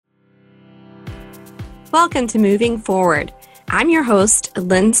Welcome to Moving Forward. I'm your host,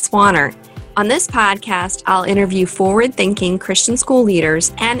 Lynn Swanner. On this podcast, I'll interview forward-thinking Christian school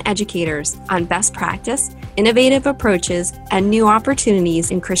leaders and educators on best practice, innovative approaches, and new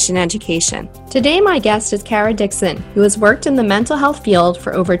opportunities in Christian education. Today, my guest is Kara Dixon, who has worked in the mental health field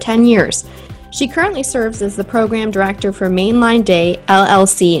for over 10 years. She currently serves as the program director for Mainline Day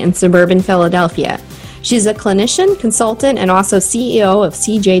LLC in suburban Philadelphia. She's a clinician, consultant, and also CEO of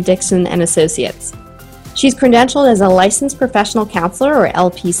CJ Dixon and Associates. She's credentialed as a licensed professional counselor, or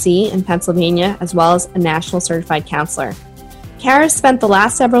LPC, in Pennsylvania, as well as a national certified counselor. Kara spent the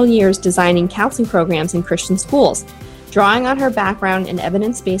last several years designing counseling programs in Christian schools, drawing on her background in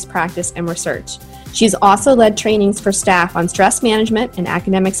evidence-based practice and research. She's also led trainings for staff on stress management in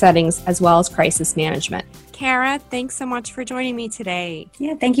academic settings, as well as crisis management. Kara, thanks so much for joining me today.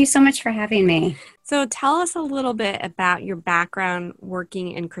 Yeah, thank you so much for having me. So tell us a little bit about your background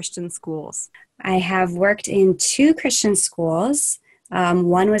working in Christian schools. I have worked in 2 Christian schools.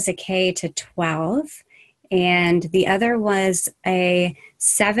 One was a K to 12, and the other was a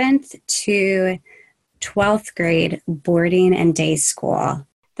 7th to 12th grade boarding and day school.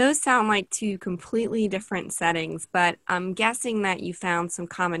 Those sound like 2 completely different settings, but I'm guessing that you found some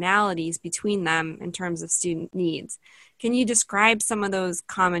commonalities between them in terms of student needs. Can you describe some of those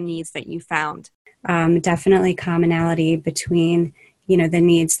common needs that you found? Definitely commonality between, the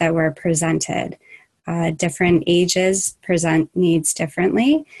needs that were presented. Different ages present needs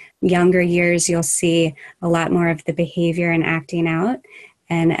differently. Younger years, you'll see a lot more of the behavior and acting out.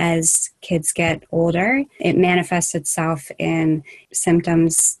 And as kids get older, it manifests itself in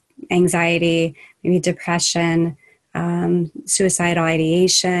symptoms, anxiety, maybe depression, suicidal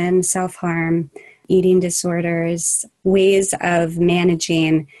ideation, self-harm, eating disorders, ways of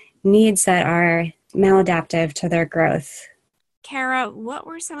managing needs that are maladaptive to their growth. Kara, what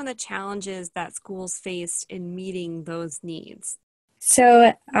were some of the challenges that schools faced in meeting those needs?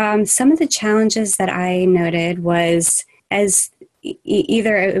 So some of the challenges that I noted was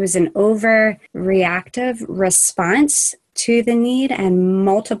either it was an overreactive response to the need, and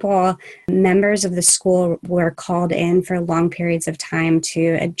multiple members of the school were called in for long periods of time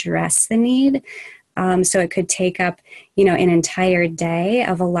to address the need. So it could take up, an entire day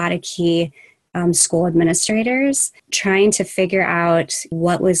of a lot of key school administrators trying to figure out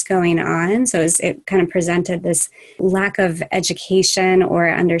what was going on. So it kind of presented this lack of education or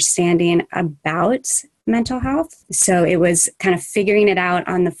understanding about mental health. So it was kind of figuring it out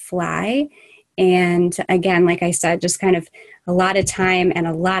on the fly. And again, like I said, just kind of a lot of time and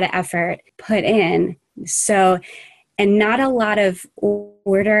a lot of effort put in. And not a lot of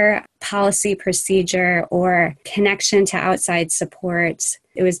order, policy, procedure, or connection to outside support.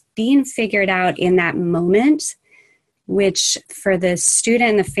 It was being figured out in that moment, which for the student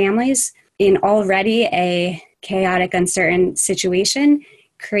and the families in already a chaotic, uncertain situation,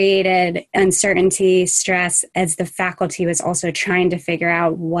 created uncertainty, stress, as the faculty was also trying to figure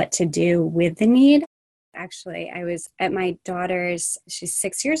out what to do with the need. Actually, I was at my daughter's, she's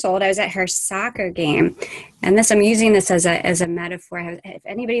 6 years old, I was at her soccer game. And I'm using this as a metaphor. If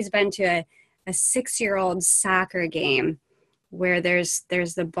anybody's been to a 6-year-old soccer game where there's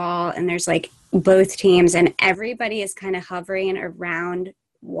the ball and there's like both teams and everybody is kind of hovering around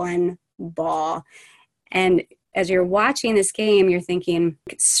one ball. And as you're watching this game, you're thinking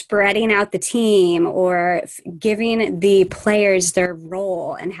spreading out the team or giving the players their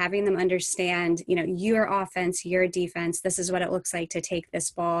role and having them understand, your offense, your defense, this is what it looks like to take this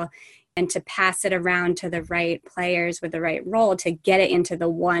ball and to pass it around to the right players with the right role to get it into the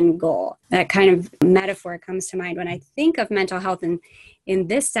one goal. That kind of metaphor comes to mind when I think of mental health in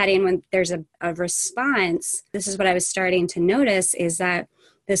this setting. When there's a response, this is what I was starting to notice, is that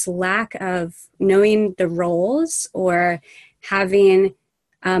this lack of knowing the roles or having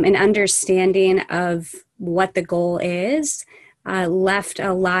an understanding of what the goal is left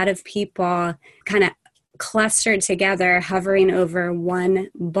a lot of people kind of clustered together, hovering over one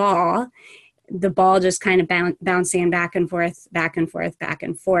ball, the ball just kind of bouncing back and forth, back and forth, back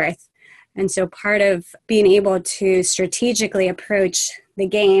and forth. And so part of being able to strategically approach the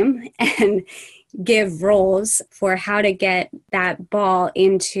game and give roles for how to get that ball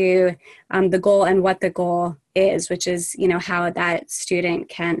into the goal and what the goal is, which is, how that student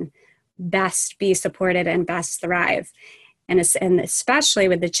can best be supported and best thrive. And especially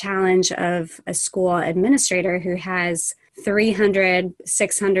with the challenge of a school administrator who has 300,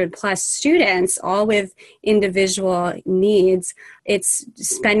 600 plus students, all with individual needs, it's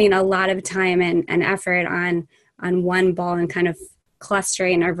spending a lot of time and effort on one ball and kind of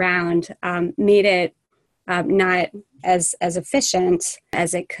clustering around made it not as efficient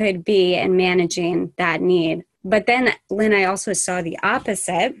as it could be in managing that need. But then, Lynn, I also saw the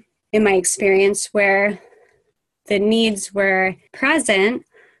opposite in my experience where the needs were present,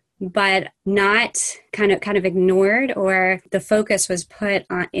 but not kind of ignored, or the focus was put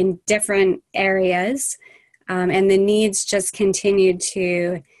on in different areas. And the needs just continued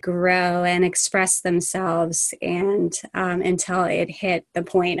to grow and express themselves and until it hit the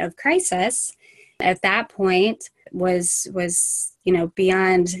point of crisis. At that point was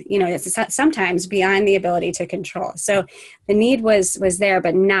beyond, it's sometimes beyond the ability to control. So the need was there,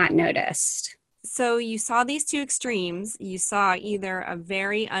 but not noticed. So you saw these two extremes. You saw either a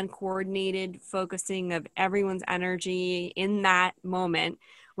very uncoordinated focusing of everyone's energy in that moment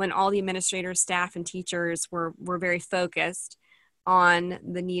when all the administrators, staff, and teachers were very focused on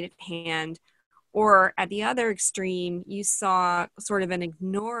the need at hand. Or at the other extreme, you saw sort of an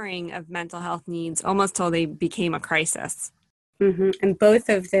ignoring of mental health needs almost till they became a crisis. Mm-hmm. And both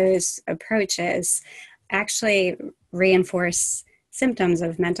of those approaches actually reinforce symptoms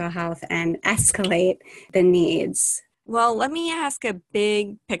of mental health and escalate the needs. Well, let me ask a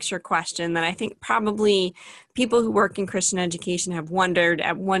big picture question that I think probably people who work in Christian education have wondered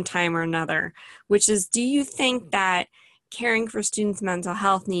at one time or another, which is, do you think that caring for students' mental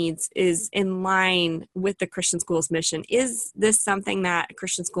health needs is in line with the Christian school's mission? Is this something that a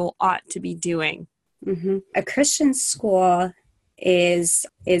Christian school ought to be doing? Mm-hmm. A Christian school is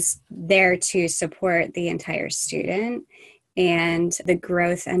there to support the entire student and the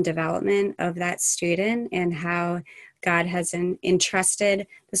growth and development of that student, and how God has entrusted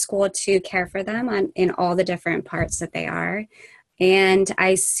the school to care for them in all the different parts that they are. And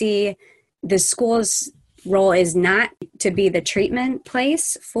I see the school's role is not to be the treatment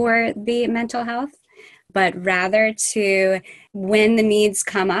place for the mental health, but rather to, when the needs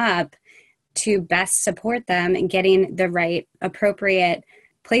come up, to best support them in getting the right appropriate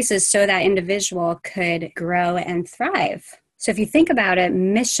places so that individual could grow and thrive. So if you think about it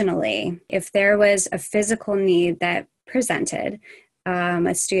missionally, if there was a physical need that presented,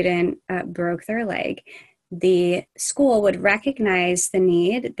 a student broke their leg, the school would recognize the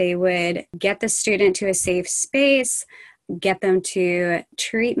need. They would get the student to a safe space, get them to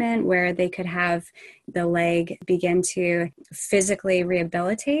treatment where they could have the leg begin to physically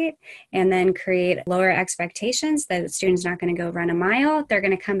rehabilitate, and then create lower expectations that the student's not going to go run a mile. They're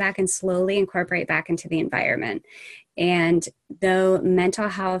going to come back and slowly incorporate back into the environment. And though mental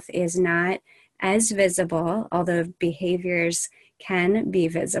health is not as visible, although behaviors can be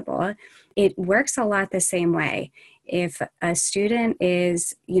visible, it works a lot the same way. If a student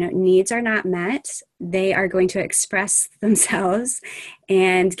needs are not met, they are going to express themselves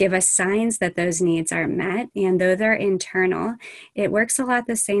and give us signs that those needs aren't met. And though they're internal, it works a lot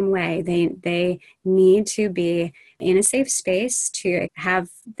the same way. They need to be in a safe space to have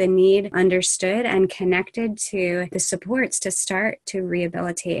the need understood and connected to the supports to start to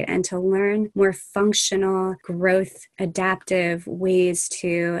rehabilitate and to learn more functional, growth, adaptive ways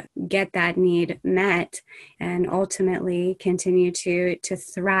to get that need met and ultimately continue to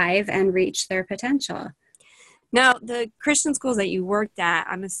thrive and reach their potential. Now, the Christian schools that you worked at,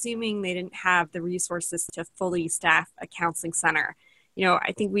 I'm assuming they didn't have the resources to fully staff a counseling center.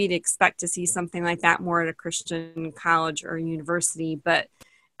 I think we'd expect to see something like that more at a Christian college or university, but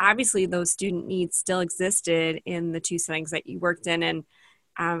obviously those student needs still existed in the two settings that you worked in, and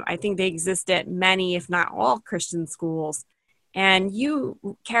I think they exist at many, if not all, Christian schools. And you,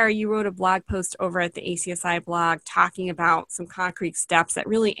 Kara, you wrote a blog post over at the ACSI blog talking about some concrete steps that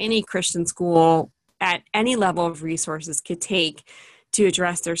really any Christian school at any level of resources could take to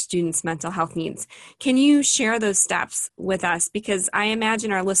address their students' mental health needs. Can you share those steps with us? Because I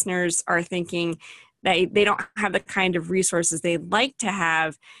imagine our listeners are thinking that they don't have the kind of resources they'd like to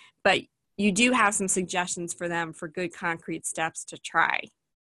have, but you do have some suggestions for them for good concrete steps to try.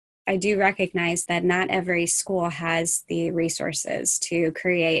 I do recognize that not every school has the resources to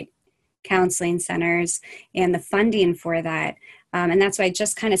create counseling centers and the funding for that. And that's why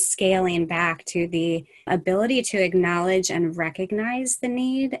just kind of scaling back to the ability to acknowledge and recognize the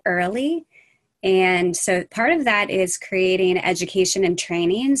need early. And so part of that is creating education and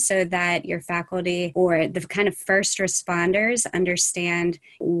training so that your faculty or the kind of first responders understand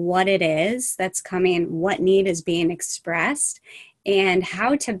what it is that's coming, what need is being expressed, and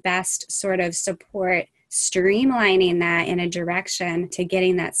how to best sort of support streamlining that in a direction to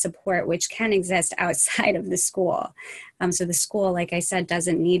getting that support, which can exist outside of the school. So the school, like I said,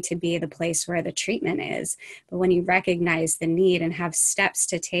 doesn't need to be the place where the treatment is. But when you recognize the need and have steps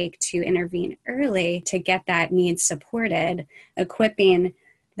to take to intervene early to get that need supported, equipping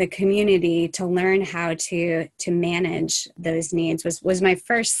the community to learn how to manage those needs was my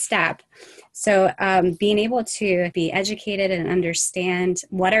first step. So being able to be educated and understand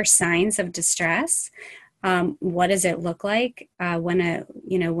what are signs of distress. What does it look like when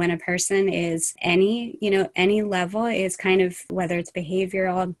a person is any level is kind of, whether it's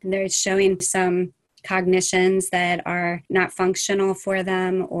behavioral, they're showing some cognitions that are not functional for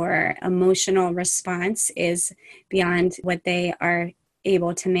them, or emotional response is beyond what they are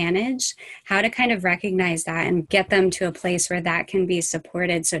able to manage, how to kind of recognize that and get them to a place where that can be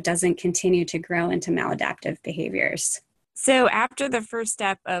supported so it doesn't continue to grow into maladaptive behaviors. So after the first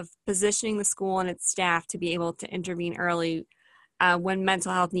step of positioning the school and its staff to be able to intervene early when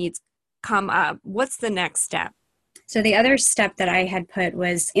mental health needs come up, what's the next step? So the other step that I had put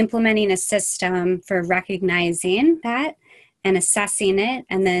was implementing a system for recognizing that and assessing it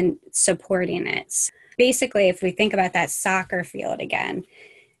and then supporting it. Basically, if we think about that soccer field again,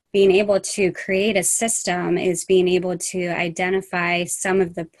 being able to create a system is being able to identify some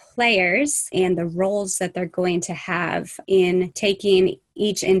of the players and the roles that they're going to have in taking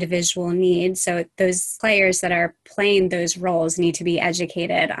each individual need. So those players that are playing those roles need to be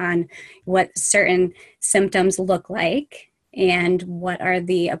educated on what certain symptoms look like and what are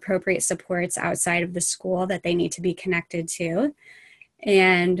the appropriate supports outside of the school that they need to be connected to,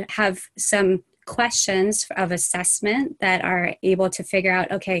 and have some questions of assessment that are able to figure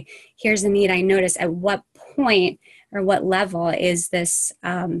out, okay, here's the need I notice. At what point or what level is this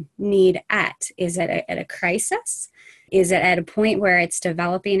need at? Is it at a crisis? Is it at a point where it's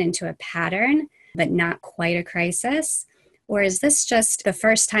developing into a pattern, but not quite a crisis? Or is this just the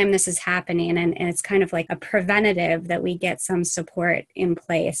first time this is happening and it's kind of like a preventative that we get some support in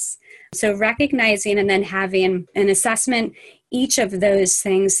place? So recognizing and then having an assessment, each of those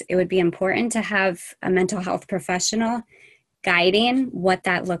things, it would be important to have a mental health professional guiding what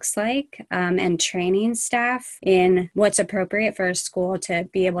that looks like and training staff in what's appropriate for a school to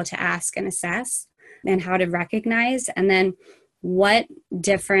be able to ask and assess and how to recognize, and then what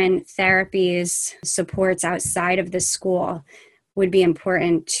different therapies, supports outside of the school would be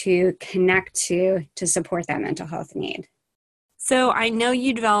important to connect to support that mental health need. So I know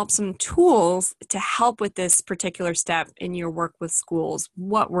you developed some tools to help with this particular step in your work with schools.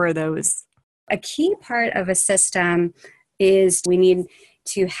 What were those? A key part of a system is we need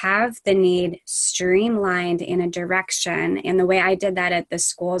to have the need streamlined in a direction. And the way I did that at the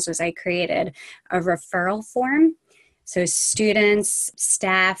schools was I created a referral form. So students,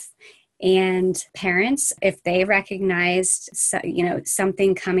 staff, and parents, if they recognized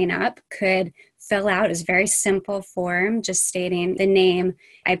something coming up, could fill out this very simple form just stating the name.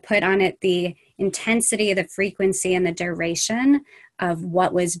 I put on it the intensity, the frequency, and the duration of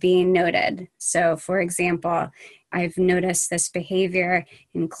what was being noted. So, for example, I've noticed this behavior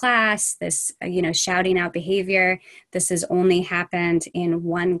in class, this, shouting out behavior. This has only happened in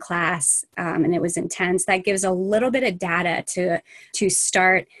one class, and it was intense. That gives a little bit of data to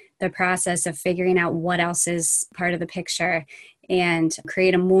start the process of figuring out what else is part of the picture and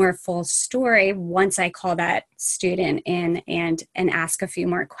create a more full story once I call that student in and ask a few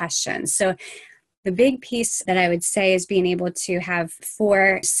more questions. So the big piece that I would say is being able to have,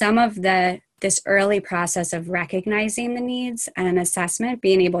 for some of this early process of recognizing the needs and an assessment,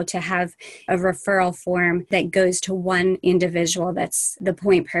 being able to have a referral form that goes to one individual that's the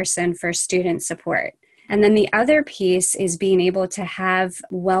point person for student support. And then the other piece is being able to have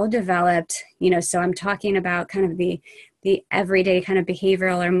well-developed, so I'm talking about kind of the everyday kind of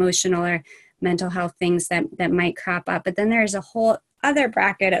behavioral or emotional or mental health things that might crop up. But then there's a whole other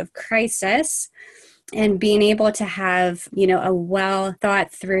bracket of crisis, and being able to have, a well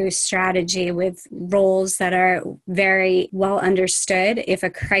thought through strategy with roles that are very well understood. If a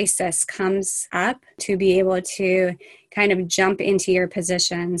crisis comes up, to be able to kind of jump into your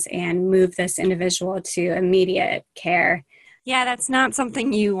positions and move this individual to immediate care. Yeah, that's not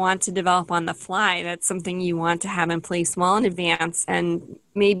something you want to develop on the fly. That's something you want to have in place well in advance and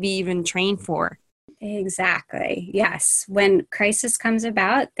maybe even train for. Exactly. Yes. When crisis comes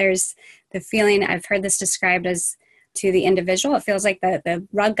about, there's the feeling, I've heard this described as, to the individual, it feels like the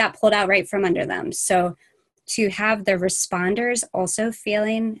rug got pulled out right from under them. So to have the responders also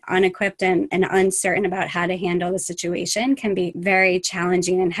feeling unequipped and uncertain about how to handle the situation can be very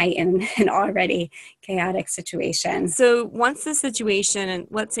challenging and heighten an already chaotic situation. So once the situation, and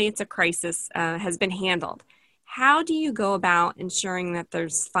let's say it's a crisis, has been handled, how do you go about ensuring that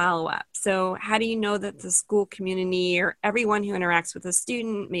there's follow-up? So how do you know that the school community or everyone who interacts with a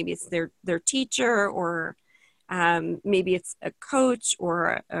student, maybe it's their teacher, or maybe it's a coach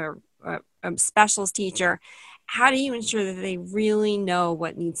or a specialist teacher, how do you ensure that they really know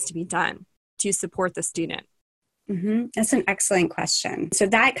what needs to be done to support the student? That's an excellent question. So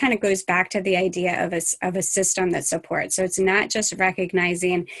that kind of goes back to the idea of a system that supports. So it's not just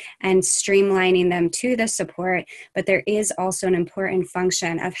recognizing and streamlining them to the support, but there is also an important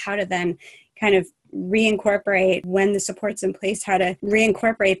function of how to then kind of reincorporate, when the support's in place, how to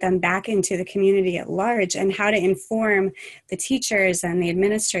reincorporate them back into the community at large, and how to inform the teachers and the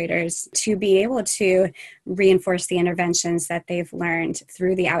administrators to be able to reinforce the interventions that they've learned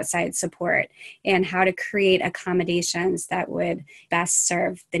through the outside support, and how to create accommodations that would best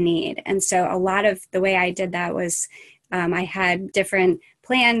serve the need. And so a lot of the way I did that was I had different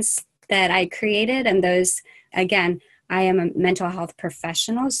plans that I created, and those, again, I am a mental health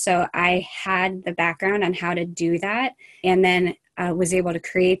professional, so I had the background on how to do that, and then was able to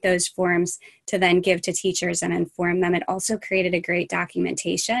create those forms to then give to teachers and inform them. It also created a great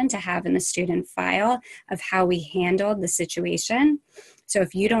documentation to have in the student file of how we handled the situation. So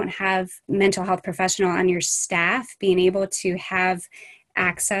if you don't have mental health professional on your staff, being able to have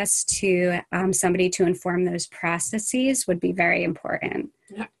access to somebody to inform those processes would be very important.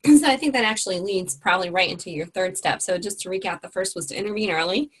 Yeah. So I think that actually leads probably right into your third step. So just to recap, the first was to intervene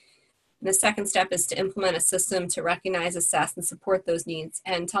early. The second step is to implement a system to recognize, assess, and support those needs.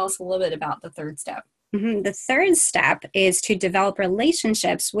 And tell us a little bit about the third step. The third step is to develop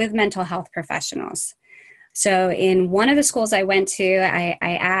relationships with mental health professionals. So in one of the schools I went to, I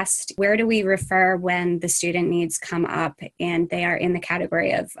asked, where do we refer when the student needs come up and they are in the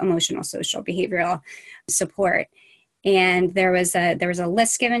category of emotional, social, behavioral support? And there was a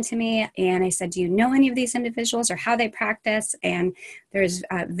list given to me, and I said, do you know any of these individuals or how they practice? And there's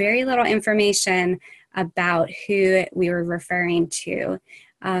very little information about who we were referring to.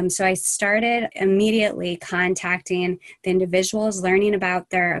 So I started immediately contacting the individuals, learning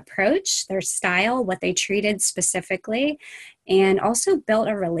about their approach, their style, what they treated specifically, and also built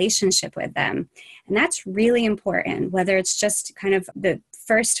a relationship with them. And that's really important, whether it's just kind of the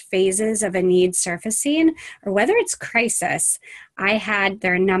first phases of a need surfacing or whether it's crisis. I had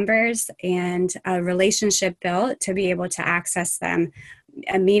their numbers and a relationship built to be able to access them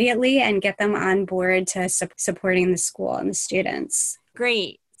immediately and get them on board to supporting the school and the students.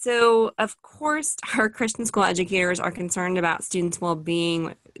 Great. So, of course, our Christian school educators are concerned about students'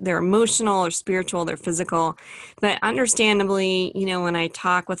 well-being, their emotional or spiritual, their physical. But understandably, when I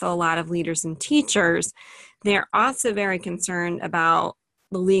talk with a lot of leaders and teachers, they're also very concerned about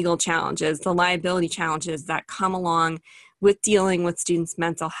the legal challenges, the liability challenges that come along with dealing with students'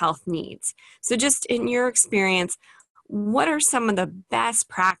 mental health needs. So just in your experience, what are some of the best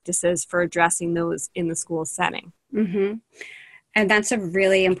practices for addressing those in the school setting? And that's a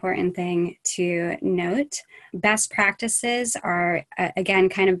really important thing to note. Best practices are, again,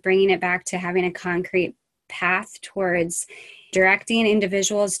 kind of bringing it back to having a concrete path towards directing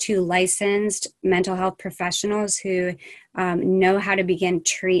individuals to licensed mental health professionals who know how to begin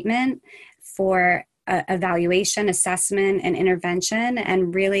treatment for evaluation, assessment, and intervention,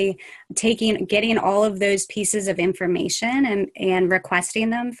 and really getting all of those pieces of information and requesting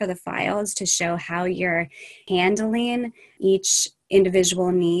them for the files to show how you're handling each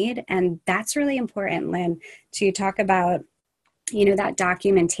individual need. And that's really important, Lynn, to talk about that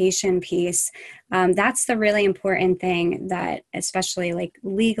documentation piece. That's the really important thing that, especially like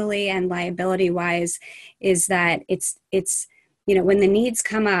legally and liability wise, is that it's when the needs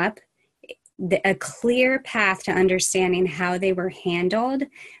come up, a clear path to understanding how they were handled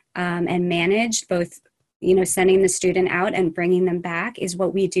and managed, both sending the student out and bringing them back, is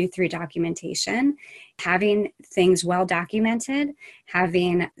what we do through documentation. Having things well documented,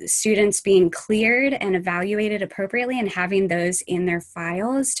 having students being cleared and evaluated appropriately, and having those in their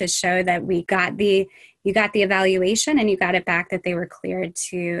files to show that you got the evaluation and you got it back, that they were cleared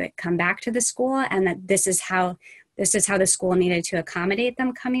to come back to the school, and that this is how the school needed to accommodate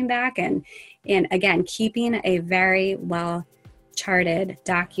them coming back. And again, keeping a very well charted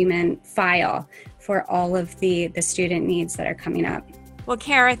document file for all of the student needs that are coming up. Well,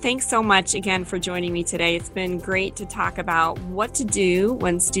 Kara, thanks so much again for joining me today. It's been great to talk about what to do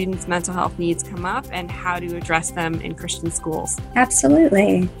when students' mental health needs come up and how to address them in Christian schools.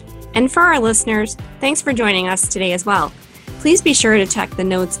 Absolutely. And for our listeners, thanks for joining us today as well. Please be sure to check the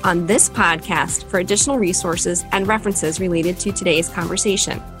notes on this podcast for additional resources and references related to today's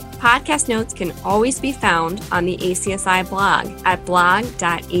conversation. Podcast notes can always be found on the ACSI blog at blog.acsi.org.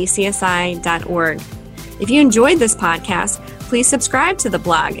 If you enjoyed this podcast, please subscribe to the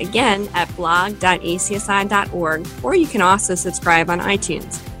blog again at blog.acsi.org, or you can also subscribe on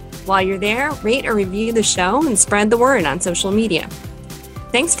iTunes. While you're there, rate or review the show and spread the word on social media.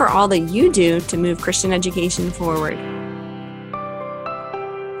 Thanks for all that you do to move Christian education forward.